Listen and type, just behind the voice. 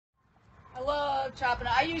love chopping.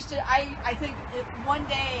 I used to. I think one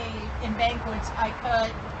day in banquets I cut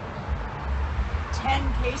 10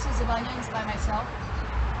 cases of onions by myself.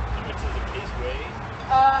 How much does a case weigh?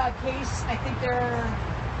 Case. I think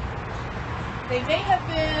they may have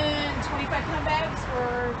been 25-pound bags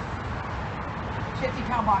or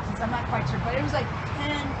 50-pound boxes. I'm not quite sure, but it was like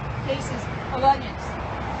 10 cases of onions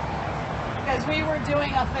because we were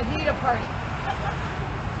doing a fajita party.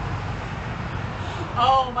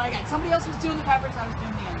 Oh my God! Somebody else was doing the peppers. I was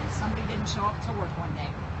doing the onions. Somebody didn't show up to work one day.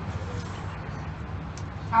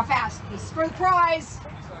 How fast? This is for the prize.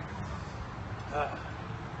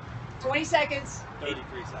 20 seconds.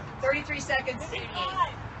 33 seconds. 33 seconds. 38.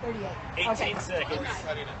 38. 18 Okay. seconds. How are you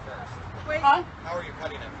cutting it first? Huh? How are you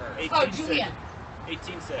cutting it first? 18 Oh, Julian. seconds.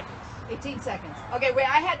 18 seconds. 18 seconds. Okay, wait.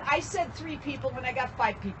 I said 3 people when I got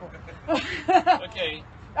 5 people. Okay.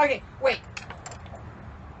 Okay, wait.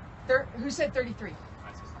 Who said 33?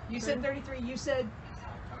 You said 33. You said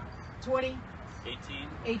 20. 18.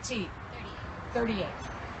 18. 38.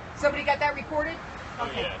 Somebody got that recorded? Oh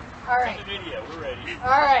Okay. yeah. All right. It's on the video. We're ready.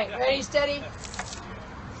 All right. Ready, steady.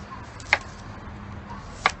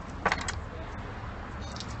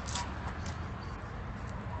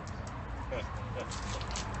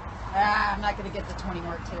 I'm not going to get the 20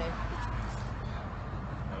 mark today.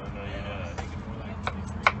 Oh no, you're not. I think it's more like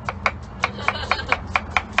 23.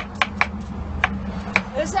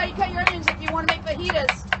 This is how you cut your onions if you want to make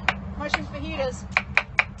fajitas. Mushroom fajitas.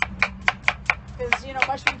 Because, you know,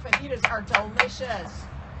 mushroom fajitas are delicious.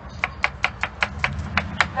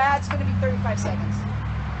 That's going to be 35 seconds.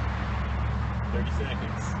 30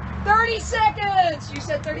 seconds. 30 seconds! You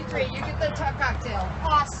said 33. You get the top cocktail.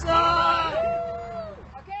 Awesome!